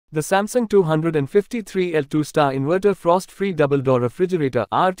The Samsung 253L2-star inverter frost-free double-door refrigerator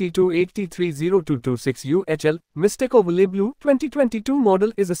RT28T30226U HL Mystic Overlay Blue 2022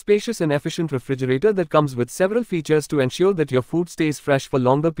 model is a spacious and efficient refrigerator that comes with several features to ensure that your food stays fresh for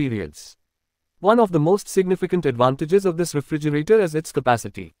longer periods. One of the most significant advantages of this refrigerator is its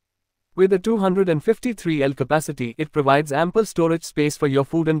capacity. With a 253L capacity, it provides ample storage space for your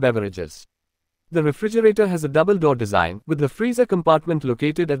food and beverages. The refrigerator has a double-door design, with the freezer compartment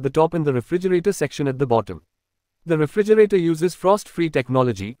located at the top and the refrigerator section at the bottom. The refrigerator uses frost-free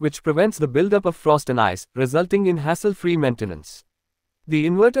technology, which prevents the buildup of frost and ice, resulting in hassle-free maintenance. The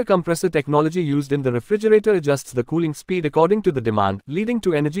inverter compressor technology used in the refrigerator adjusts the cooling speed according to the demand, leading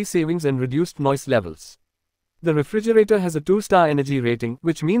to energy savings and reduced noise levels. The refrigerator has a 2-star energy rating,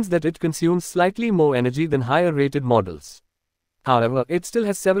 which means that it consumes slightly more energy than higher-rated models. However, it still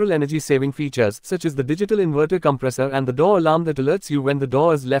has several energy-saving features, such as the digital inverter compressor and the door alarm that alerts you when the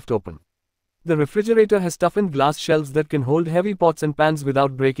door is left open. The refrigerator has toughened glass shelves that can hold heavy pots and pans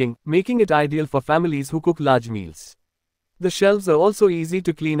without breaking, making it ideal for families who cook large meals. The shelves are also easy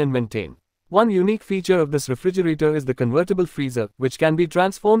to clean and maintain. One unique feature of this refrigerator is the convertible freezer, which can be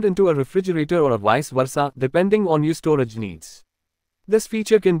transformed into a refrigerator or vice versa, depending on your storage needs. This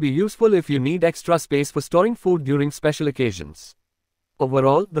feature can be useful if you need extra space for storing food during special occasions.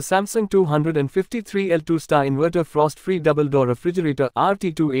 Overall, the Samsung 253L2-star inverter frost-free double-door refrigerator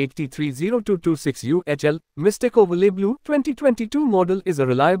RT28T30226U HL Mystic Overlay Blue 2022 model is a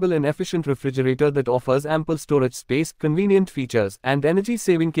reliable and efficient refrigerator that offers ample storage space, convenient features, and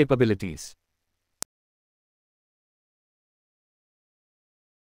energy-saving capabilities.